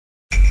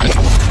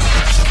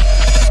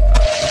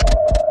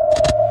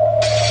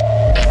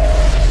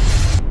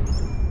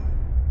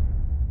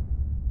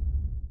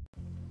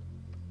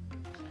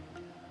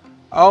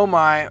Oh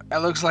my, it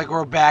looks like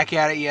we're back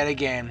at it yet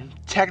again.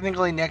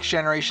 Technically, next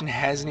generation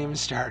hasn't even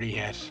started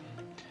yet.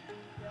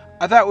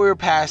 I thought we were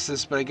past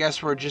this, but I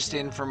guess we're just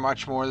in for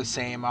much more of the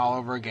same all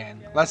over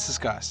again. Let's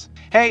discuss.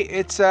 Hey,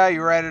 it's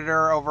your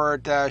editor over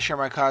at Share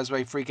My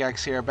Cosplay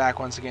FreakX here, back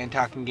once again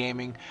talking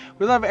gaming.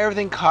 We love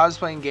everything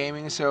cosplay and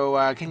gaming,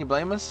 so can you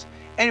blame us?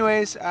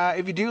 Anyways,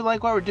 if you do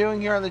like what we're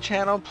doing here on the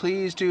channel,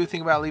 please do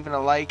think about leaving a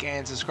like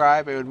and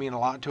subscribe. It would mean a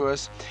lot to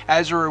us.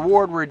 As a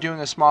reward, we're doing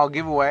a small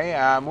giveaway.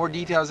 More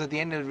details at the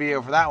end of the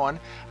video for that one.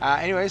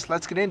 Anyways,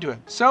 let's get into it.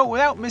 So,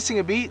 without missing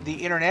a beat, the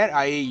internet,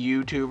 i.e.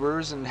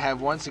 YouTubers, and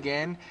have once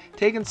again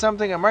taken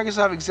something a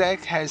Microsoft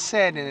exec has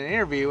said in an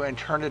interview and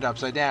turned it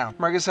upside down.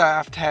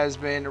 Microsoft has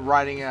been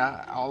riding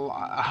a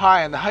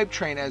high on the hype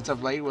train as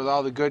of late with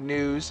all the good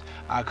news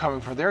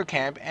coming from their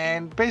camp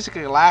and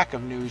basically lack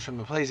of news from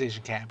the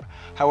PlayStation camp.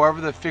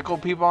 However, the fickle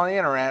people on the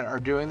internet are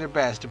doing their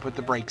best to put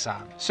the brakes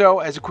on. So,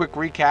 as a quick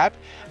recap,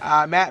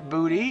 Matt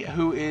Booty,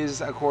 who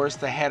is, of course,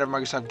 the head of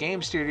Microsoft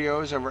Game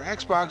Studios over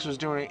Xbox, was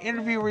doing an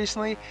interview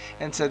recently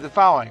and said the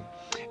following: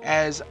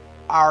 as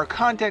our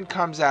content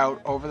comes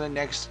out over the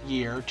next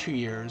year, 2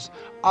 years,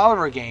 all of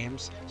our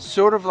games,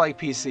 sort of like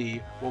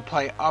PC, will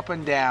play up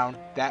and down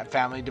that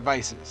family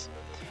devices.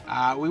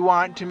 We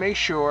want to make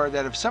sure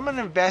that if someone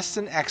invests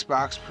in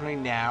Xbox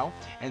between now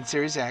and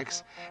Series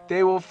X,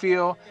 they will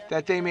feel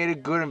that they made a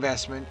good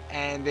investment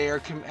and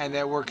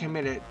that we're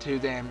committed to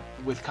them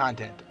with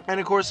content. And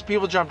of course,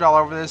 people jumped all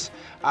over this.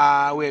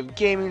 We have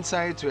gaming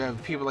sites, we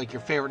have people like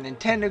your favorite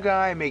Nintendo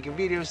guy making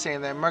videos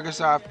saying that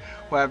Microsoft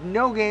will have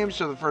no games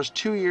till the first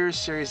 2 years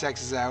Series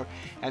X is out,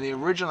 and the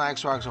original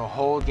Xbox will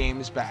hold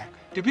games back.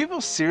 Do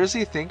people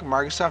seriously think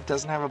Microsoft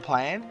doesn't have a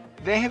plan?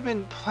 They have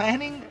been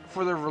planning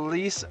for the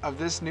release of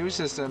this new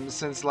system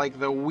since like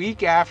the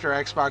week after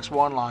Xbox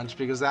One launched,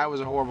 because that was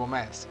a horrible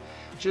mess.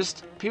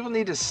 Just people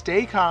need to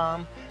stay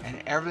calm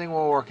and everything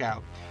will work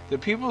out. The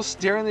people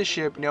steering the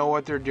ship know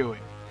what they're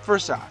doing.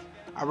 First off,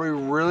 are we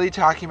really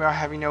talking about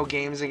having no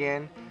games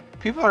again?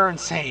 People are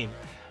insane.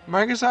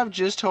 Microsoft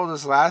just told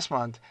us last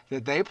month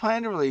that they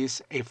plan to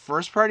release a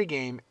first-party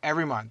game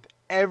every month.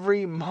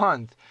 Every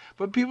month.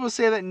 But people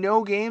say that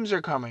no games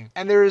are coming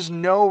and there is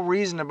no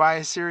reason to buy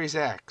a Series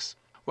X.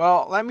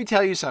 Well, let me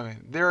tell you something.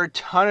 There are a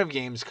ton of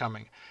games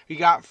coming. You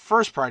got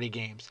first-party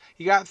games.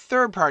 You got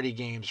third-party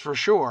games for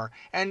sure.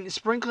 And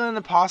sprinkling in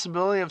the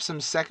possibility of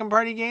some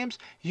second-party games,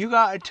 you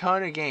got a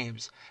ton of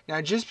games.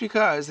 Now, just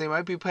because they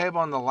might be playable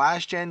on the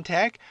last-gen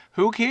tech,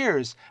 who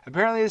cares?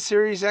 Apparently the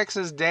Series X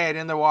is dead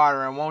in the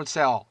water and won't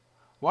sell.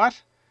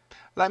 What?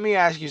 Let me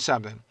ask you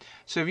something.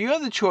 So if you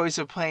have the choice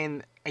of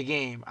playing a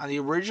game on the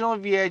original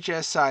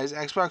VHS size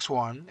Xbox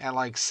One at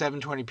like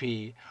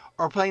 720p,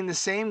 or playing the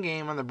same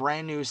game on the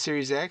brand new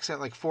Series X at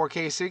like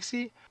 4K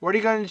 60, what are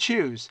you going to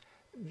choose?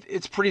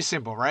 It's pretty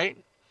simple, right?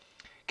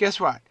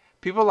 Guess what?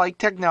 People like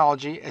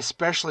technology,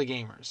 especially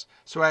gamers.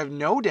 So I have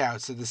no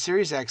doubts that the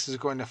Series X is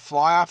going to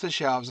fly off the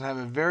shelves and have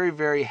a very,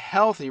 very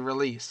healthy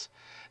release.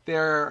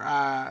 There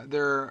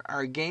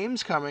are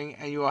games coming,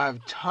 and you will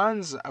have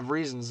tons of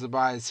reasons to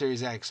buy the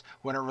Series X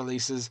when it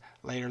releases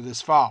later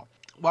this fall.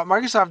 What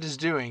Microsoft is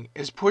doing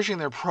is pushing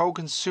their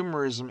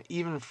pro-consumerism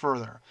even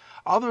further.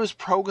 All those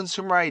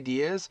pro-consumer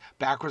ideas,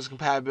 backwards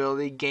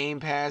compatibility, Game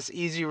Pass,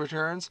 easy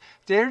returns,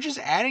 they're just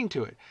adding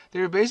to it.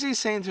 They're basically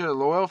saying to their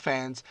loyal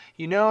fans,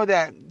 you know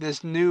that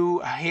this new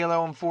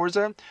Halo and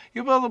Forza,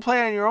 you'll be able to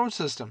play it on your own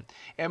system.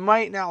 It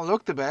might not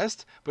look the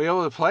best, but you'll be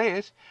able to play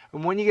it.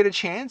 And when you get a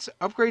chance,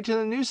 upgrade to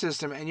the new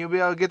system and you'll be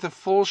able to get the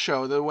full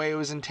show the way it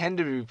was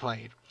intended to be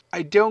played.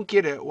 I don't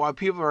get it why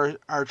people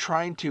are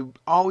trying to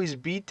always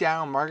beat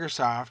down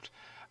Microsoft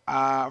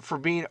for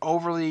being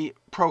overly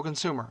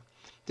pro-consumer.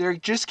 They're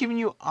just giving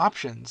you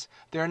options.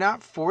 They're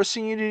not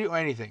forcing you to do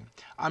anything.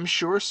 I'm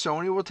sure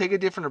Sony will take a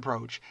different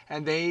approach,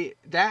 and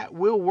that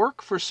will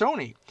work for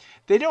Sony.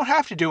 They don't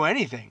have to do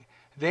anything.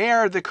 They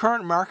are the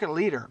current market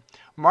leader.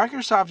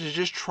 Microsoft is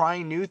just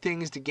trying new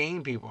things to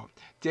gain people.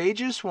 They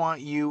just want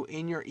you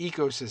in your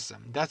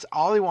ecosystem. That's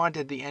all they want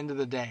at the end of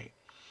the day.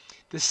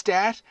 The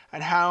stat on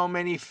how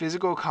many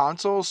physical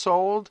consoles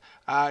sold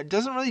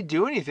doesn't really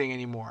do anything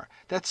anymore.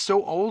 That's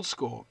so old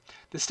school.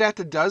 The stat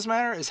that does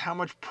matter is how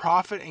much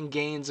profit and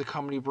gains a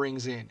company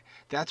brings in.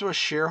 That's what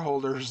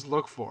shareholders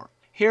look for.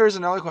 Here's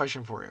another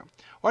question for you.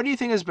 What do you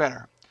think is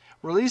better?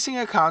 Releasing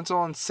a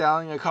console and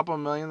selling a couple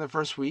million the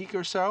first week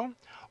or so?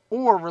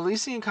 Or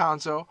releasing a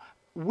console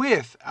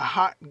with a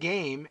hot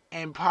game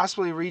and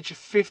possibly reach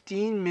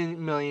 15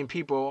 million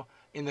people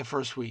in the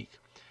first week?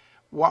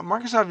 What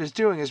Microsoft is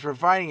doing is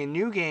providing a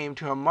new game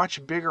to a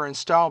much bigger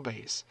install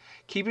base,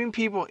 keeping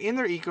people in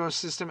their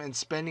ecosystem and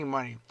spending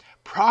money.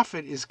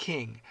 Profit is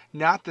king,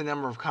 not the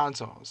number of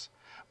consoles.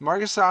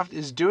 Microsoft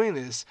is doing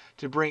this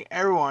to bring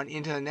everyone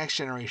into the next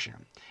generation.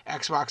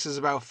 Xbox is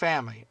about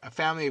family, a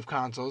family of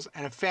consoles,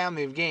 and a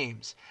family of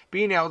games,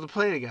 being able to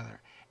play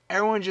together.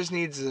 Everyone just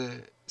needs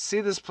to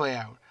see this play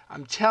out.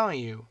 I'm telling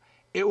you,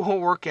 it will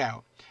work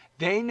out.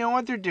 They know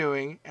what they're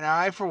doing, and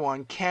I, for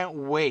one, can't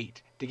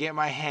wait to get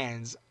my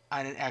hands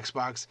on an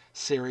Xbox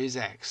Series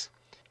X.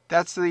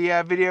 that's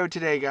the video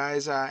today,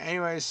 guys.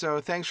 Anyway, so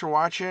thanks for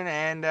watching,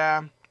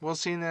 and we'll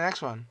see you in the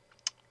next one.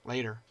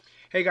 Later.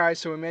 Hey guys,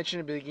 so we mentioned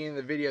at the beginning of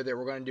the video that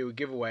we're going to do a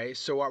giveaway.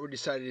 So what we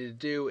decided to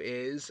do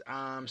is,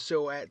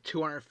 so at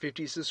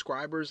 250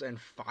 subscribers and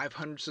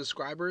 500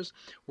 subscribers,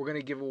 we're going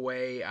to give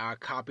away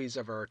copies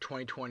of our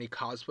 2020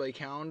 cosplay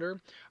calendar.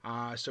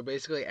 So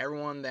basically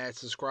everyone that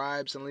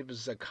subscribes and leaves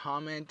us a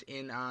comment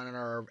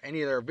on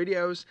any of our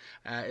videos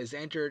is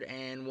entered,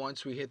 and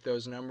once we hit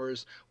those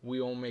numbers,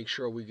 we will make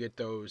sure we get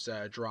those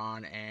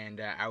drawn and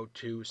out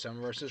to some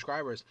of our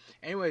subscribers.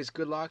 Anyways,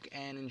 good luck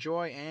and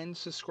enjoy, and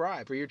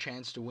subscribe for your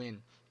chance to win.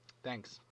 Thanks.